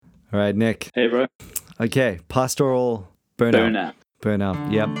All right, Nick. Hey, bro. Okay, pastoral burnout.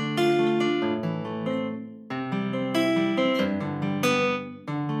 Burnout, yep.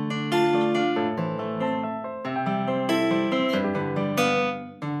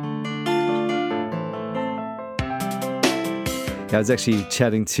 I was actually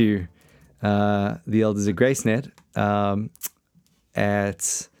chatting to the elders at GraceNet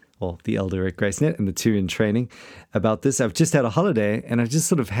the elder at GraceNet and the two in training about this. I've just had a holiday, and I've just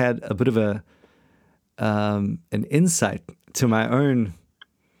sort of had a bit of an insight to my own,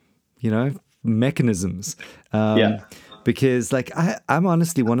 mechanisms. Because I'm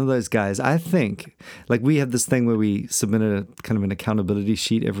honestly one of those guys. I think we have this thing where we submit a kind of an accountability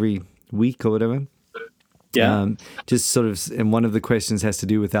sheet every week or whatever. Yeah. Just sort of, and one of the questions has to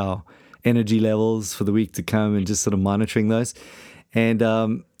do with our energy levels for the week to come and just sort of monitoring those. And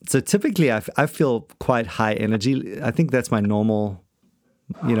so typically I feel quite high energy. I think that's my normal,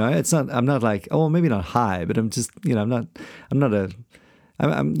 it's not, I'm not like, oh, maybe not high, but I'm just,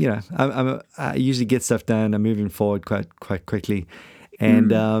 I usually get stuff done. I'm moving forward quite quickly.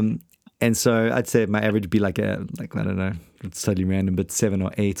 And, and so I'd say my average would be I don't know, it's totally random, but 7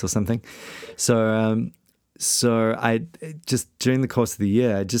 or 8 or something. So I just, during the course of the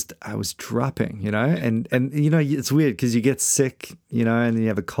year, I was dropping, and it's weird because you get sick, and then you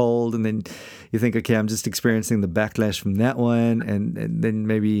have a cold, and then you think, okay, I'm just experiencing the backlash from that one. And then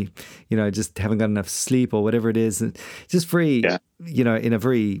maybe, just haven't got enough sleep or whatever it is. And just very, in a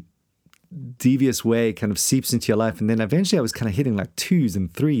very devious way kind of seeps into your life. And then eventually I was kind of hitting 2s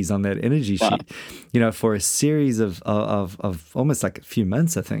and 3s on that energy sheet, for a series of almost a few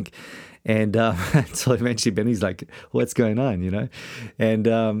months, I think. And until eventually Benny's like, what's going on,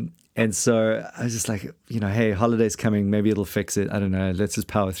 And so I was just like, hey, holiday's coming. Maybe it'll fix it. I don't know. Let's just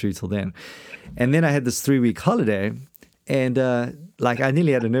power through till then. And then I had this 3-week holiday, and I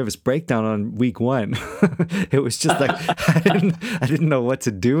nearly had a nervous breakdown on week 1. It was just I didn't know what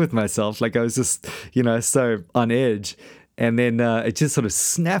to do with myself. I was just, so on edge. And then it just sort of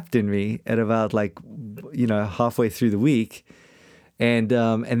snapped in me at about halfway through the week. And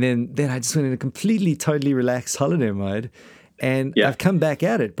then I just went in a completely, totally relaxed holiday mode. And I've come back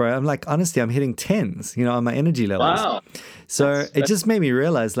at it, bro. I'm honestly, I'm hitting 10s, on my energy levels. Wow. So it just made me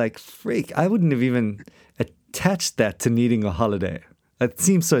realize, freak, I wouldn't have even attached that to needing a holiday. It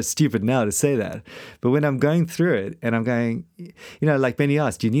seems so stupid now to say that. But when I'm going through it and I'm going, Benny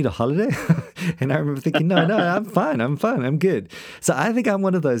asked, do you need a holiday? And I remember thinking, no, I'm fine. I'm good. So I think I'm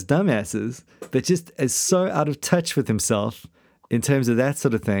one of those dumbasses that just is so out of touch with himself in terms of that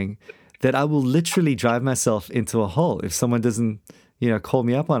sort of thing, that I will literally drive myself into a hole if someone doesn't, call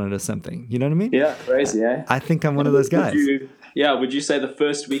me up on it or something. You know what I mean? Yeah, crazy, eh? I think I'm one of those guys. Would you say the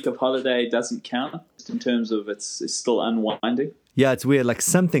first week of holiday doesn't count in terms of it's still unwinding? Yeah, it's weird.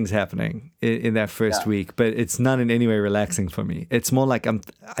 Something's happening in that first week, but it's not in any way relaxing for me. It's more I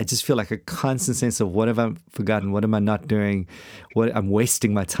just feel a constant sense of what have I forgotten? What am I not doing? What I'm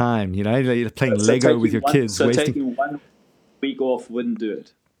wasting my time, You're playing Lego with your kids. So taking 1 week off wouldn't do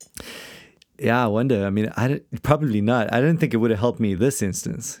it. Yeah, I wonder. I mean, probably not. I don't think it would have helped me this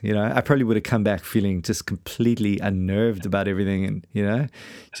instance. I probably would have come back feeling just completely unnerved about everything, and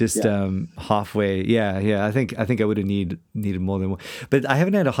just halfway. Yeah. I think I would have needed more than one. But I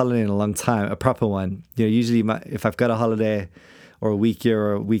haven't had a holiday in a long time, a proper one. Usually if I've got a holiday or a week here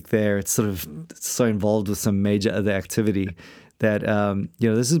or a week there, it's sort of so involved with some major other activity that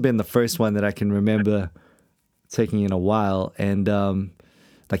this has been the first one that I can remember taking in a while, and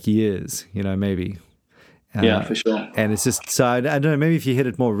years, maybe. Yeah, for sure. And it's just, so I don't know, maybe if you hit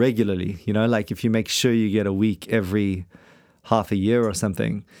it more regularly, if you make sure you get a week every half a year or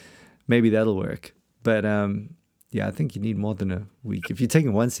something, maybe that'll work. But I think you need more than a week. If you're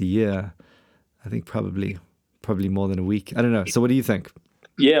taking once a year, I think probably more than a week. I don't know. So what do you think?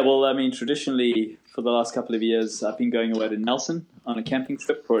 Yeah, well, I mean, traditionally for the last couple of years, I've been going away to Nelson on a camping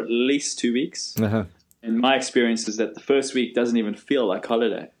trip for at least 2 weeks. Uh-huh. And my experience is that the first week doesn't even feel like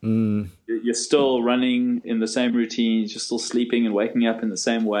holiday. You're still running in the same routines. You're still sleeping and waking up in the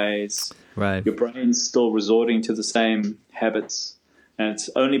same ways. Right. Your brain's still resorting to the same habits. And it's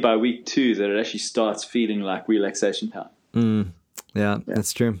only by week 2 that it actually starts feeling like relaxation time. Yeah,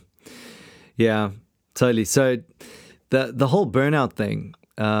 that's true. Yeah, totally. So the whole burnout thing,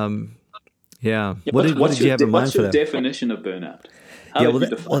 What did you have in mind for that? What's your definition of burnout?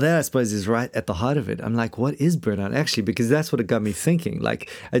 That I suppose is right at the heart of it. I'm like, what is burnout actually? Because that's what it got me thinking.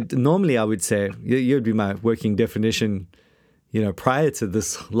 Normally I would say, you'd be my working definition, prior to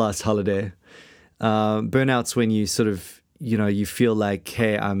this last holiday. Burnout's when you sort of, you feel like,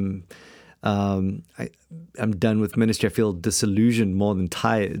 hey, I'm I'm done with ministry. I feel disillusioned more than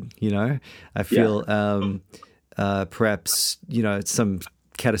tired. I feel perhaps some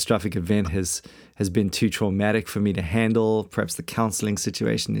catastrophic event has been too traumatic for me to handle. Perhaps the counseling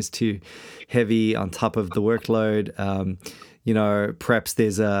situation is too heavy on top of the workload. Perhaps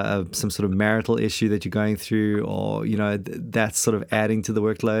there's some sort of marital issue that you're going through, or that's sort of adding to the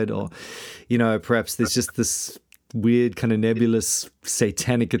workload, or perhaps there's just this weird kind of nebulous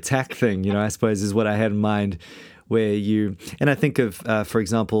satanic attack thing, I suppose is what I had in mind, where and I think of, for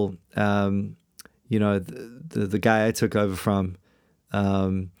example, the guy I took over from,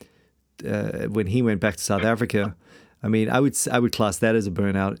 when he went back to South Africa. I mean, I would class that as a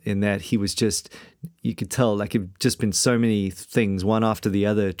burnout, in that he was just, you could tell, like, it'd just been so many things, one after the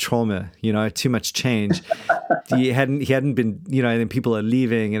other, trauma, too much change. He hadn't been, and then people are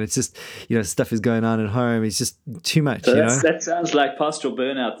leaving, and it's just, stuff is going on at home. It's just too much, so that sounds like pastoral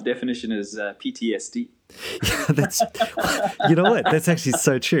burnout. The definition is PTSD. Yeah, that's, what? That's actually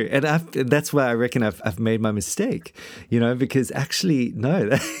so true. And that's why I reckon I've made my mistake, because actually, no,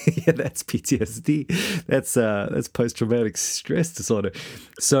 that's PTSD. That's post-traumatic stress disorder.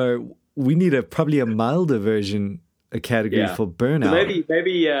 So we need probably a milder version, a category for burnout. So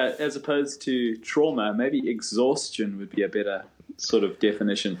maybe as opposed to trauma, maybe exhaustion would be a better sort of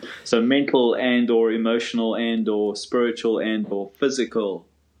definition. So mental and or emotional and or spiritual and or physical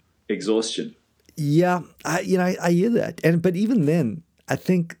exhaustion. Yeah, I hear that. But even then, I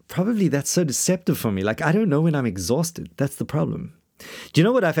think probably that's so deceptive for me. Like, I don't know when I'm exhausted. That's the problem. Do you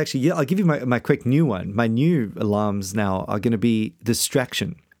know what I've actually, I'll give you my quick new one. My new alarms now are going to be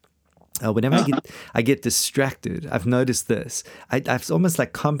distraction. Whenever I get distracted, I've noticed this. I almost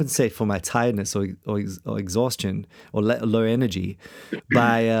like compensate for my tiredness or exhaustion or low energy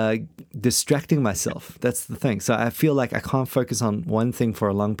by distracting myself. That's the thing. So I feel like I can't focus on one thing for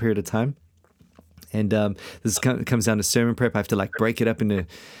a long period of time. And this comes down to sermon prep. I have to like break it up into,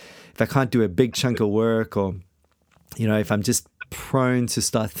 if I can't do a big chunk of work, or, if I'm just prone to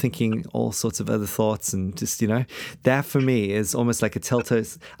start thinking all sorts of other thoughts, and just, that for me is almost like a telltale.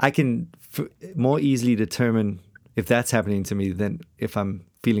 I can more easily determine if that's happening to me than if I'm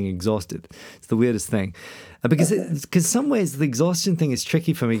feeling exhausted. It's the weirdest thing. Because some ways the exhaustion thing is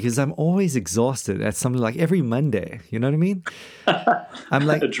tricky for me, because I'm always exhausted at something like every Monday. You know what I mean? I'm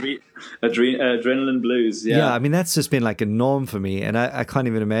like adrenaline blues. Yeah. I mean, that's just been like a norm for me, and I can't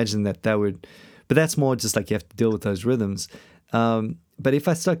even imagine that would. But that's more just like you have to deal with those rhythms. But if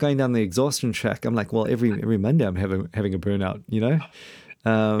I start going down the exhaustion track, I'm like, well, every Monday I'm having a burnout.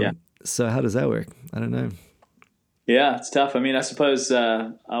 So how does that work? I don't know. Yeah, it's tough. I mean, I suppose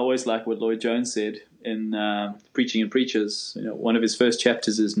I always like what Lloyd Jones said in Preaching and Preachers. One of his first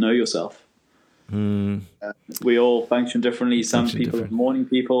chapters is Know Yourself. We all function differently. Some people are morning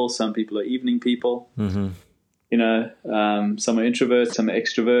people. Some people are evening people. Mm-hmm. Some are introverts, some are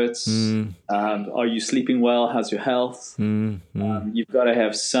extroverts. Are you sleeping well? How's your health? You've got to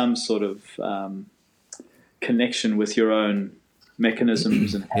have some sort of connection with your own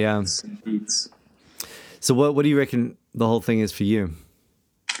mechanisms and habits and needs. So what do you reckon the whole thing is for you?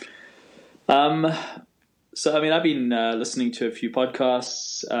 So, I mean, I've been listening to a few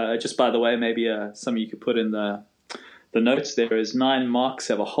podcasts. Just by the way, maybe some of you could put in the notes. There is 9 Marks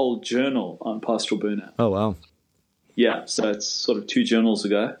have a whole journal on pastoral burnout. Oh, wow. Yeah, so it's sort of 2 journals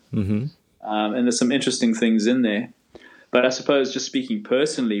ago. Mm-hmm. And there's some interesting things in there. But I suppose just speaking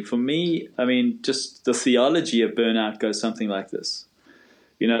personally, for me, I mean, just the theology of burnout goes something like this.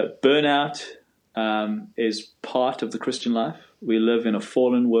 Burnout is part of the Christian life. We live in a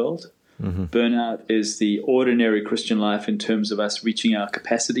fallen world. Mm-hmm. Burnout is the ordinary Christian life in terms of us reaching our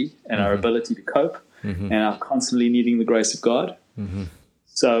capacity and our ability to cope, and our constantly needing the grace of God. Mm-hmm.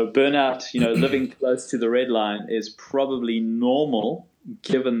 So burnout, living close to the red line is probably normal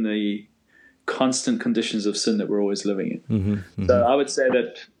given the constant conditions of sin that we're always living in. Mm-hmm. Mm-hmm. So I would say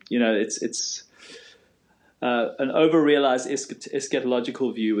that, it's an over-realized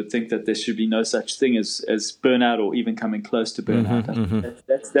eschatological view would think that there should be no such thing as burnout or even coming close to burnout.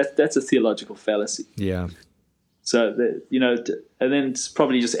 That's a theological fallacy. Yeah. So, and then it's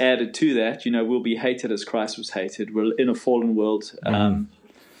probably just added to that, we'll be hated as Christ was hated. We're in a fallen world.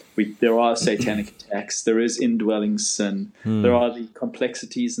 There are satanic attacks. There is indwelling sin. There are the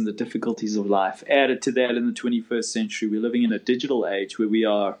complexities and the difficulties of life. Added to that, in the 21st century, we're living in a digital age where we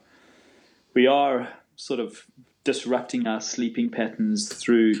are sort of disrupting our sleeping patterns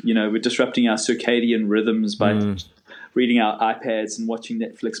through, we're disrupting our circadian rhythms by reading our iPads and watching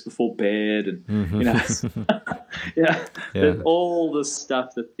Netflix before bed, and there's all the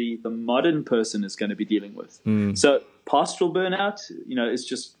stuff that the modern person is going to be dealing with. So pastoral burnout, is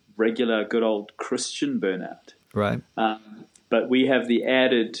just regular, good old Christian burnout. Right. But we have the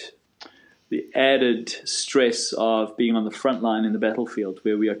added stress of being on the front line in the battlefield,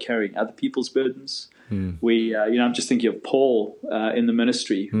 where we are carrying other people's burdens. I'm just thinking of Paul in the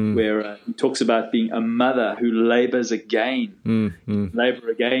ministry, where he talks about being a mother who labors again, labor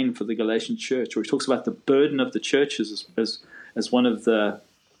again for the Galatian church, or he talks about the burden of the churches as one of the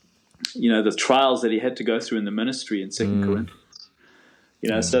trials that he had to go through in the ministry in 2 Corinthians.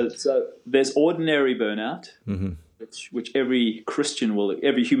 So there's ordinary burnout, which every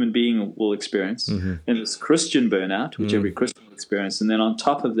human being will experience, and there's Christian burnout, which every Christian will experience, and then on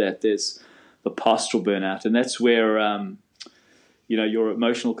top of that, there's the pastoral burnout, and that's where your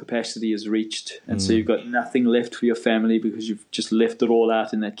emotional capacity is reached, and so you've got nothing left for your family because you've just left it all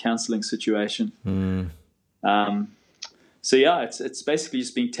out in that counseling situation. It's basically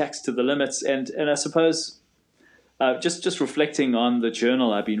just being taxed to the limits, and I suppose just reflecting on the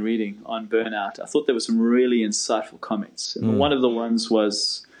journal I've been reading on burnout, I thought there were some really insightful comments, and one of the ones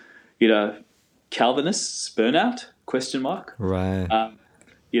was, Calvinists burnout ? Right.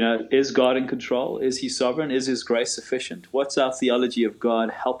 Is God in control? Is he sovereign? Is his grace sufficient? What's our theology of God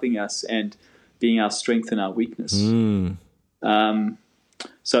helping us and being our strength and our weakness?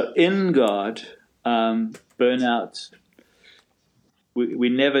 So in God, burnout, we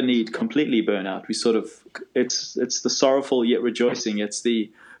never need completely burnout. It's the sorrowful yet rejoicing. It's the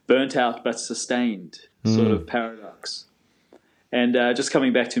burnt out but sustained sort of paradox. And just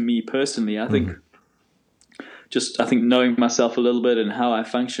coming back to me personally, I think knowing myself a little bit and how I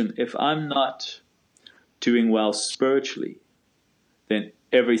function, if I'm not doing well spiritually, then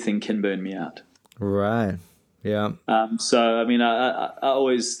everything can burn me out. Right. Yeah. I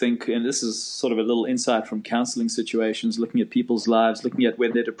always think, and this is sort of a little insight from counseling situations, looking at people's lives, looking at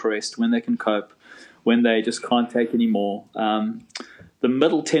when they're depressed, when they can cope, when they just can't take any more. The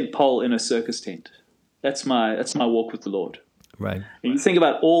middle tent pole in a circus tent. That's my walk with the Lord. Right. And you think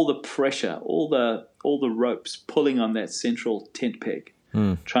about all the pressure, all the ropes pulling on that central tent peg,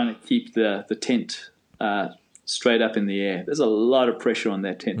 trying to keep the tent straight up in the air. There's a lot of pressure on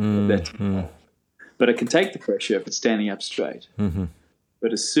that tent. But it can take the pressure if it's standing up straight.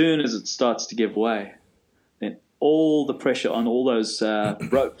 But as soon as it starts to give way, then all the pressure on all those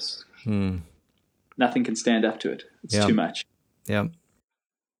ropes, nothing can stand up to it. It's too much. Yeah.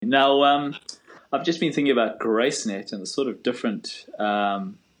 Now, I've just been thinking about GraceNet and the sort of different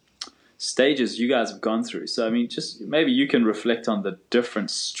stages you guys have gone through. So, just maybe you can reflect on the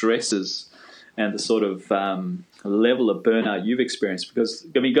different stresses and the sort of level of burnout you've experienced. Because,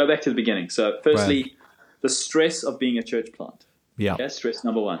 go back to the beginning. So, firstly, the stress of being a church plant. Yeah. Okay, stress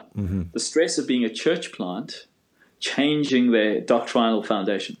number one. The stress of being a church plant, changing their doctrinal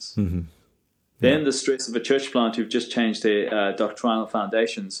foundations. Then the stress of a church plant who've just changed their doctrinal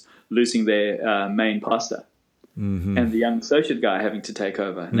foundations, losing their main pastor, and the young associate guy having to take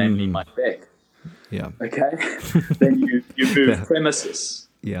over, namely Mike Beck. Yeah. Okay. Then you move premises.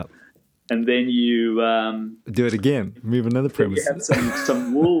 Yeah. And then you do it again. Move another premise. You have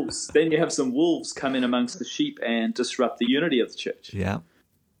some wolves. Then you have some wolves come in amongst the sheep and disrupt the unity of the church. Yeah.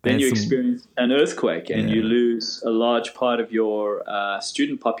 Then you experience an earthquake and you lose a large part of your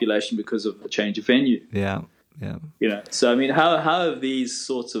student population because of the change of venue. Yeah. Yeah. So how have these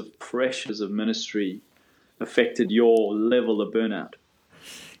sorts of pressures of ministry affected your level of burnout?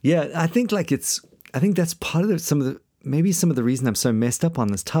 Yeah, I think that's part of some of the reason I'm so messed up on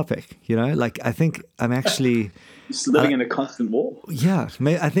this topic. I think I'm actually just living in a constant war. Yeah,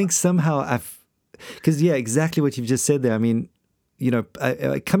 I think somehow because exactly what you've just said there. Coming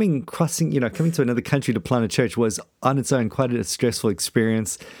to another country to plant a church was on its own quite a stressful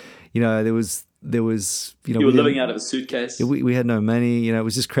experience. There was you were living out of a suitcase. We had no money. It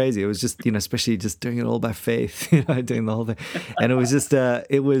was just crazy. It was just especially just doing it all by faith. Doing the whole thing, and it was just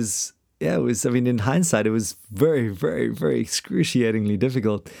in hindsight, it was very, very, very excruciatingly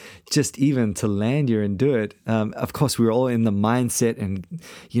difficult just even to land here and do it. Of course, we were all in the mindset and,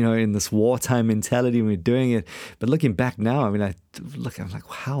 in this wartime mentality when we were doing it. But looking back now, I'm like,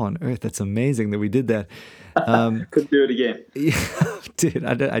 how on earth? That's amazing that we did that. Couldn't do it again. Yeah, dude,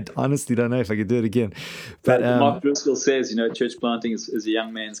 I honestly don't know if I could do it again. But Mark Driscoll says, church planting is a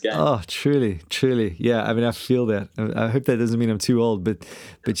young man's game. Oh, truly. Yeah, I feel that. I hope that doesn't mean I'm too old, but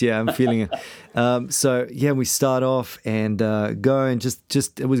yeah, I'm feeling it. So yeah, we start off and go and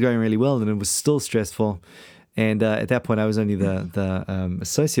just it was going really well, and it was still stressful. And at that point, I was only the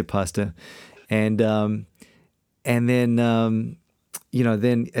associate pastor, and then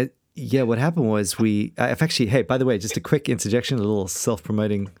what happened was I've actually, hey, by the way, just a quick interjection, a little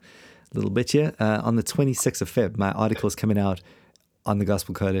self-promoting little bit here. On the 26th of Feb, my article is coming out on the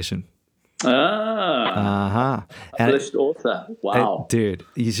Gospel Coalition. Ah, published author. Wow. Dude,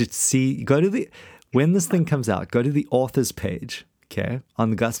 you should see, when this thing comes out, go to the authors page, okay, on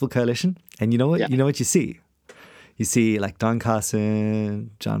the Gospel Coalition, and you know what? Yeah. You know what you see? You see like Don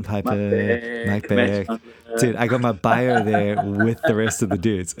Carson, John Piper, Mike Beck. Dude, I got my bio there with the rest of the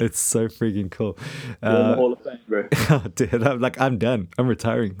dudes. It's so freaking cool. You're in the Hall of Fame, bro. Oh, dude, I'm done. I'm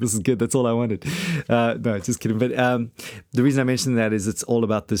retiring. This is good. That's all I wanted. No, just kidding. But the reason I mentioned that is it's all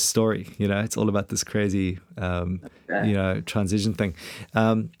about this story. You know, it's all about this crazy, transition thing.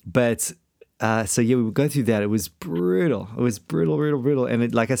 So yeah, we would go through that. It was brutal. It was brutal.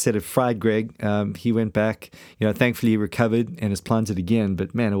 And like I said, it fried Greg. He went back, thankfully he recovered and has planted again,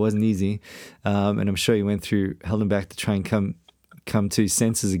 but man, it wasn't easy. And I'm sure he went through hell and back to try and come to his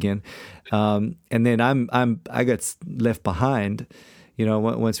senses again. And then I got left behind,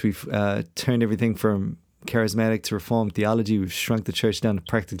 once we've turned everything from charismatic to reformed theology. We've shrunk the church down to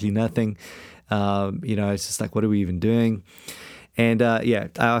practically nothing. It's just like, what are we even doing? And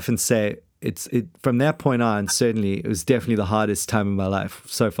I often say, from that point on, certainly it was definitely the hardest time in my life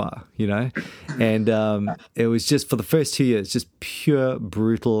so far, and it was just for the first 2 years, just pure,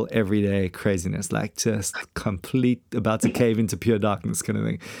 brutal, everyday craziness, like just complete, about to cave into pure darkness kind of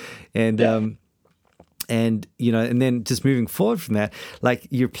thing. And then just moving forward from that, like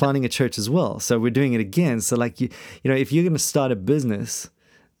you're planning a church as well. So we're doing it again. So like, if you're going to start a business,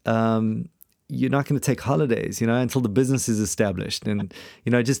 you're not going to take holidays, until the business is established. And,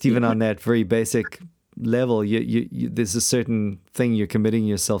 just even on that very basic level, you there's a certain thing you're committing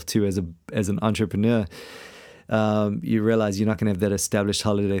yourself to as an entrepreneur. You realize you're not going to have that established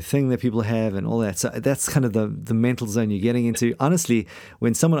holiday thing that people have and all that. So that's kind of the mental zone you're getting into. Honestly,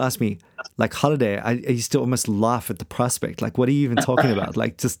 when someone asks me, like, holiday, I used to almost laugh at the prospect. Like, what are you even talking about?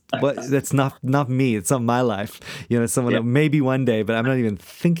 Like, just what? That's not me. It's not my life. Someone maybe one day, but I'm not even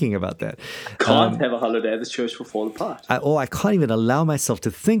thinking about that. Can't have a holiday. The church will fall apart. I can't even allow myself to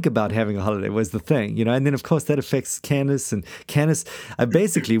think about having a holiday was the thing, And then, of course, that affects Candace. And Candace,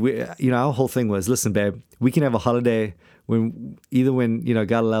 our whole thing was, listen, babe, we can have a holiday when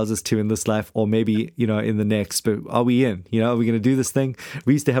God allows us to in this life, or maybe in the next. But are we in? Are we going to do this thing?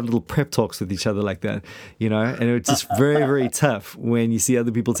 We used to have little prep talks with each other like that, and it was just very, very tough when you see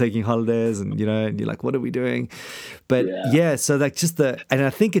other people taking holidays, and and you're like, what are we doing? But so like and I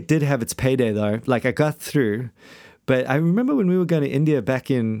think it did have its payday though. Like I got through, but I remember when we were going to India back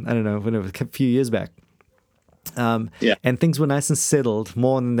in, I don't know, when it was a few years back, and things were nice and settled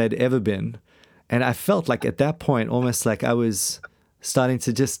more than they'd ever been. And I felt like at that point, almost like I was starting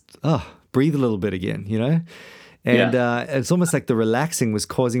to just breathe a little bit again, And it's almost like the relaxing was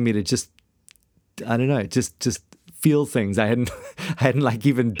causing me to just, I don't know, just feel things I hadn't like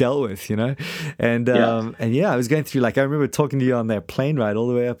even dealt with, And I was going through, like, I remember talking to you on that plane ride all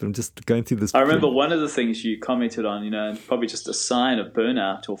the way up and just going through this. I remember one of the things you commented on, probably just a sign of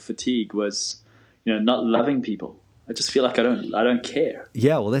burnout or fatigue was, not loving people. I just feel like I don't care.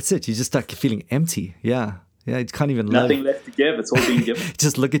 Yeah, well, that's it. You just start feeling empty. Yeah, you can't even nothing left to give. It's all being given.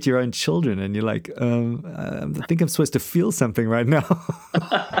 Just look at your own children, and you're like, I think I'm supposed to feel something right now.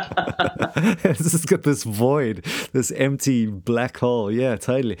 It's just got this void, this empty black hole. Yeah,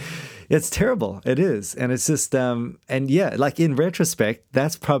 totally. It's terrible. It is, and it's just like in retrospect,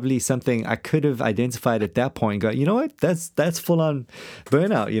 that's probably something I could have identified at that point. And go, you know what? That's full on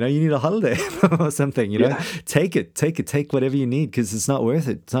burnout. You need a holiday or something. Take it. Take whatever you need, because it's not worth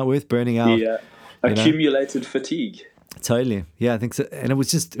it. It's not worth burning out. Yeah, accumulated fatigue. Totally. Yeah, I think so. And it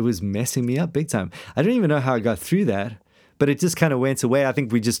was messing me up big time. I don't even know how I got through that, but it just kind of went away. I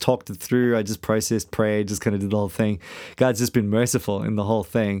think we just talked it through. I just processed, prayed, just kind of did the whole thing. God's just been merciful in the whole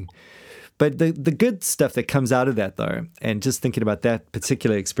thing. But the good stuff that comes out of that, though, and just thinking about that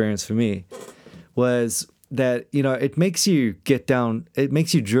particular experience for me, was that, it makes you get down, it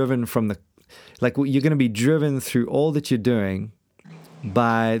makes you driven from you're going to be driven through all that you're doing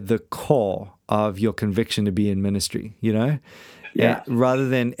by the core of your conviction to be in ministry, Yeah. Rather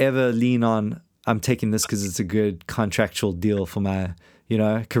than ever lean on, I'm taking this because it's a good contractual deal for my,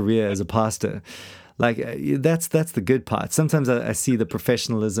 career as a pastor. Like, that's the good part. Sometimes I see the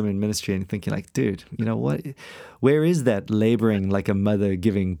professionalism in ministry and thinking like, dude, what? Where is that laboring like a mother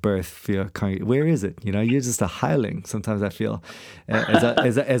giving birth for your congregation? Where is it? You're just a hireling. Sometimes I feel,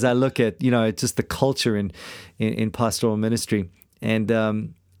 as I look at just the culture in pastoral ministry, and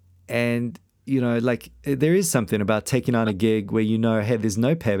like there is something about taking on a gig where hey, there's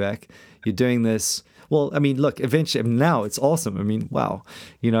no payback. You're doing this. Well, I mean, look, eventually, now it's awesome. I mean, wow,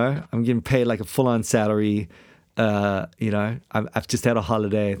 I'm getting paid like a full-on salary. I've just had a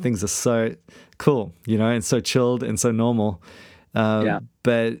holiday. Things are so cool, and so chilled and so normal.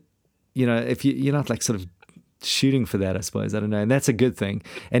 But if you're not like sort of shooting for that, I suppose, I don't know, and that's a good thing.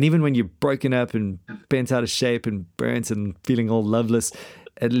 And even when you're broken up and bent out of shape and burnt and feeling all loveless,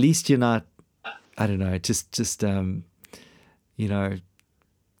 at least you're not, I don't know, just turning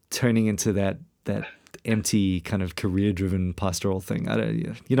into that empty kind of career-driven pastoral thing. I don't,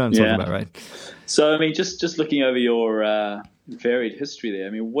 you know what I'm talking about, right? So I mean, just looking over your varied history there,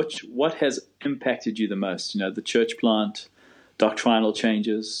 I mean, what has impacted you the most? The church plant, doctrinal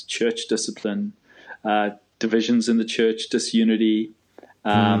changes, church discipline, divisions in the church, disunity,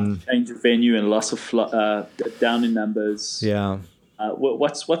 change of venue and loss of down in numbers. Yeah.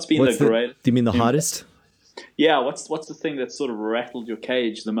 What's been the greatest? Do you mean the hardest? Yeah. What's the thing that sort of rattled your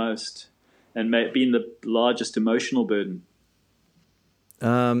cage the most and been the largest emotional burden?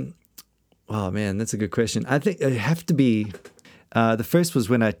 Oh man, that's a good question. I think it have to be. The first was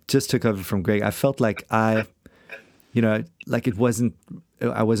when I just took over from Greg. I felt like I wasn't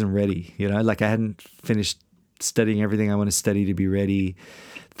ready. Like I hadn't finished studying everything I want to study to be ready.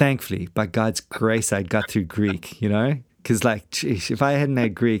 Thankfully, by God's grace, I got through Greek. Because if I hadn't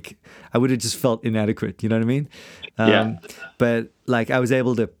had Greek, I would have just felt inadequate. You know what I mean? But I was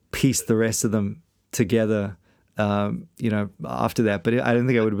able to piece the rest of them together. After that, but I don't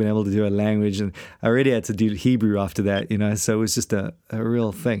think I would have been able to do a language, and I already had to do Hebrew after that. So it was just a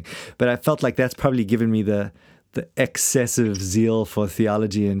real thing. But I felt like that's probably given me the excessive zeal for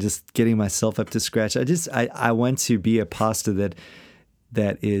theology and just getting myself up to scratch. I want to be a pastor that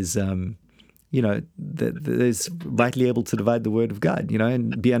is that is rightly able to divide the word of God,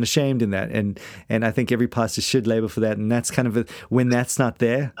 and be unashamed in that. And I think every pastor should labor for that. And that's kind of when that's not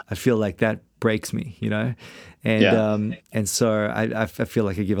there, I feel like that breaks me, and so I feel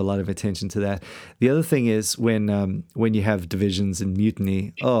like I give a lot of attention to that. The other thing is when you have divisions and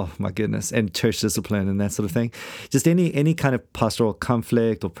mutiny, oh my goodness, and church discipline and that sort of thing, just any kind of pastoral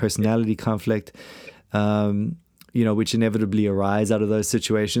conflict or personality conflict, which inevitably arise out of those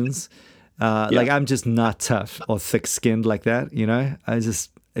situations. Like I'm just not tough or thick-skinned like that,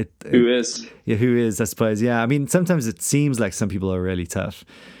 Who is? Yeah, who is, I suppose. Yeah, I mean, sometimes it seems like some people are really tough.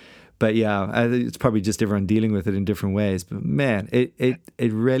 But yeah, it's probably just everyone dealing with it in different ways. But man, it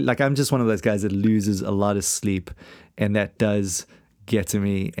really, like I'm just one of those guys that loses a lot of sleep, and that does get to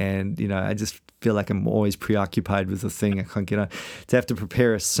me. And, I just feel like I'm always preoccupied with the thing. I can't get on. To have to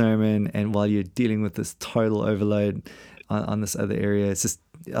prepare a sermon, and while you're dealing with this total overload on this other area, it's just,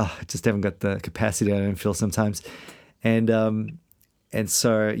 I just haven't got the capacity, I don't feel sometimes. And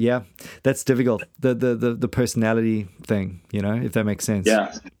so, yeah, that's difficult. The personality thing, if that makes sense.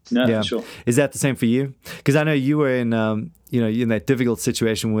 Yeah, no, yeah. For sure. Is that the same for you? Because I know you were in, in that difficult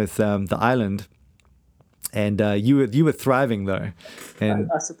situation with the island, and you were thriving though. And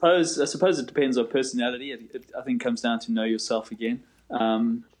I suppose it depends on personality. I think it comes down to know yourself again.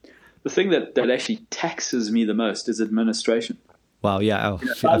 The thing that actually taxes me the most is administration. Wow, yeah.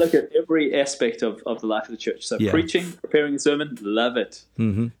 I look at every aspect of the life of the church. So preaching, preparing a sermon, love it.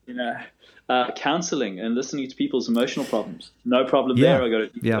 Mm-hmm. Counseling and listening to people's emotional problems, no problem there. I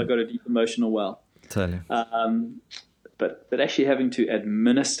got a deep emotional well. Totally. But actually having to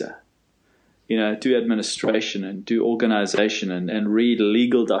administer, do administration and do organization and read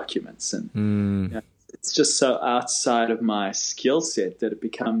legal documents, and it's just so outside of my skill set that it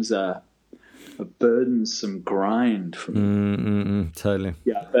becomes a burdensome grind for me. Totally.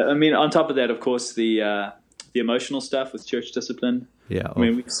 Yeah, but I mean, on top of that, of course, the emotional stuff with church discipline. Yeah. I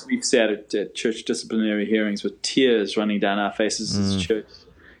mean, we've sat at church disciplinary hearings with tears running down our faces as a church.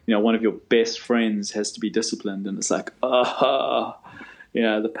 One of your best friends has to be disciplined, and it's like, the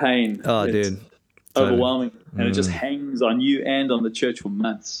pain. Oh, dude. Overwhelming, and it just hangs on you and on the church for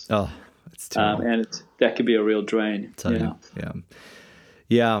months. Oh, it's terrible. And that could be a real drain. Totally.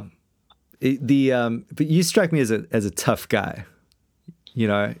 Yeah. But you strike me as a tough guy.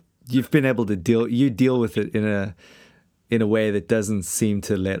 You've been able to deal with it in a way that doesn't seem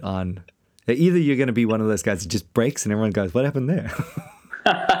to let on. Either you're going to be one of those guys that just breaks and everyone goes, "What happened there?"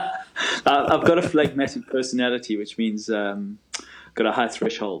 I've got a phlegmatic personality, which means got a high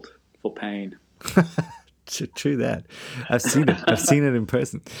threshold for pain. True that. I've seen it in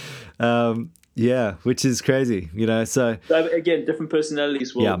person. Yeah, which is crazy, So again, different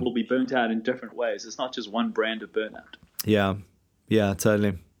personalities will be burnt out in different ways. It's not just one brand of burnout. Yeah,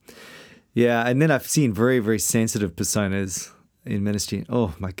 totally. Yeah, and then I've seen very, very sensitive personas in ministry.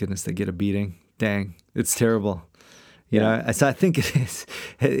 Oh my goodness, they get a beating. Dang, it's terrible. So I think it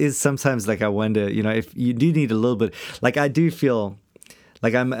is sometimes like I wonder, if you do need a little bit. Like I do feel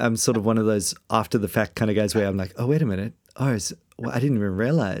like I'm sort of one of those after the fact kind of guys where I'm like, oh wait a minute. well, I didn't even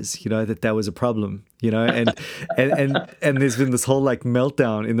realize, that was a problem, and there's been this whole like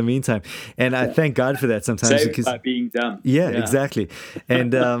meltdown in the meantime. And I thank God for that sometimes. Saved because by being dumb. Yeah, exactly.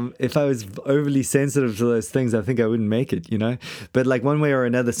 And if I was overly sensitive to those things, I think I wouldn't make it, But like one way or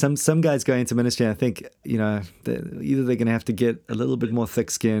another, some guys go into ministry, and I think, either they're going to have to get a little bit more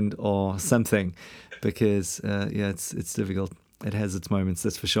thick-skinned or something, because it's difficult. It has its moments,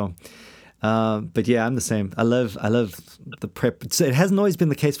 that's for sure. But yeah, I'm the same. I love the prep. So it hasn't always been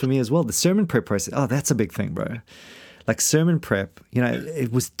the case for me as well. The sermon prep process. Oh, that's a big thing, bro. Like sermon prep,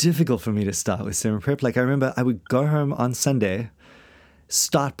 it was difficult for me to start with sermon prep. Like I remember I would go home on Sunday,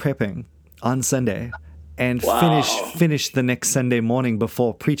 start prepping on Sunday, and finish the next Sunday morning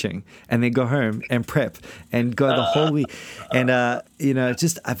before preaching, and then go home and prep and go the whole week. And I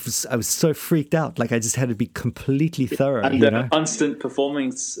was so freaked out. Like I just had to be completely thorough. And constant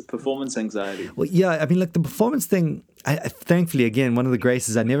performance anxiety. Well, yeah, I mean, like the performance thing. I thankfully, again, one of the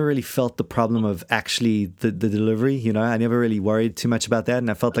graces, I never really felt the problem of actually the delivery. I never really worried too much about that,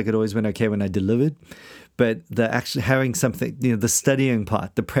 and I felt like it always went okay when I delivered. But the actually having something, the studying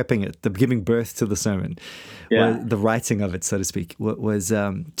part, the prepping it, the giving birth to the sermon, the writing of it, so to speak, was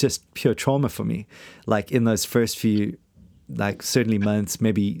just pure trauma for me. Like in those first few, like certainly months,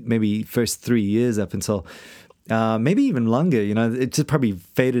 maybe first 3 years up until maybe even longer. It just probably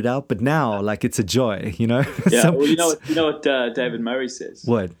faded out. But now, like it's a joy. Yeah. Well, you know what David Murray says.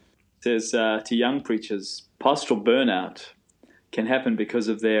 What? He says to young preachers, pastoral burnout can happen because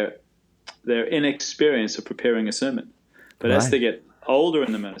of their inexperience of preparing a sermon. But as they get older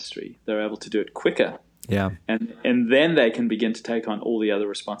in the ministry, they're able to do it quicker. Yeah. And then they can begin to take on all the other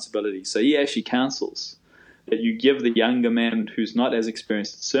responsibilities. So he actually counsels that you give the younger man who's not as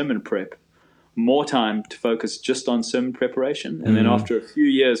experienced in sermon prep more time to focus just on sermon preparation. And then after a few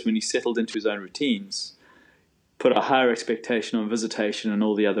years, when he's settled into his own routines, put a higher expectation on visitation and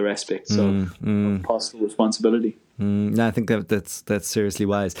all the other aspects of pastoral responsibility. No, I think that's seriously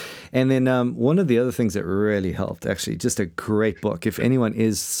wise. And then one of the other things that really helped, actually, just a great book. If anyone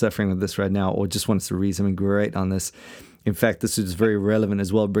is suffering with this right now or just wants to read something great on this, in fact, this is very relevant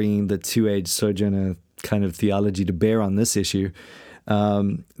as well, bringing the two-age sojourner kind of theology to bear on this issue.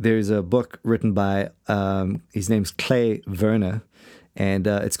 There's a book written by, his name's Clay Werner, and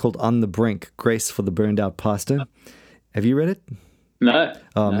it's called On the Brink, Grace for the Burned Out Pastor. Have you read it? No.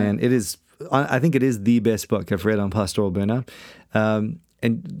 Oh, man, it is. I think it is the best book I've read on pastoral burnout.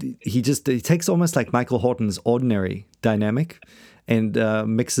 And he takes almost like Michael Horton's Ordinary dynamic and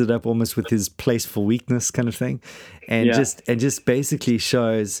mixes it up almost with his Place for Weakness kind of thing. And just basically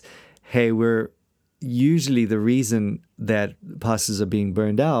shows, hey, we're usually the reason that pastors are being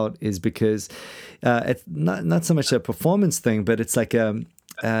burned out is because it's not so much a performance thing, but it's like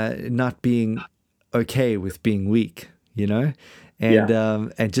not being okay with being weak,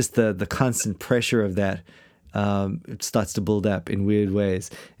 and just the constant pressure of that it starts to build up in weird ways.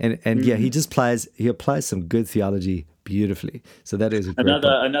 And he applies some good theology beautifully. So that is a great book.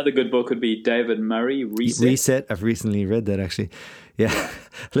 Another good book would be David Murray, Reset. I've recently read that actually. Yeah,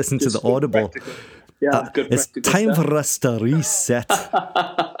 listen to the Audible. Practical. Yeah, it's time for us to reset.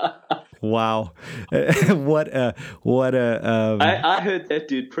 Wow, what a! I heard that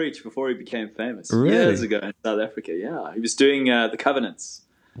dude preach before he became famous years ago in South Africa. Yeah, he was doing the Covenants.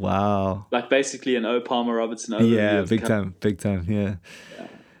 Wow, like basically an O. Palmer Robertson overview. Yeah, big time.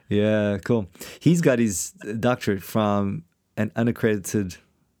 Yeah, cool. He's got his doctorate from an unaccredited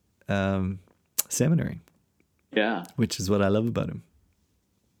seminary. Yeah, which is what I love about him.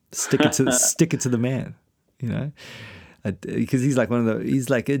 Stick it to the man, because he's like he's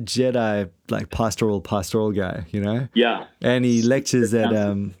like a Jedi, like pastoral guy, Yeah. And he lectures at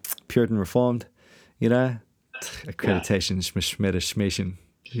Puritan Reformed, accreditation, schmation,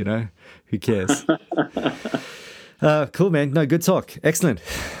 who cares? Cool, man. No, good talk. Excellent.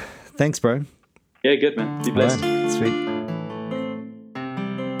 Thanks, bro. Yeah, good, man. Be blessed. Right. Sweet.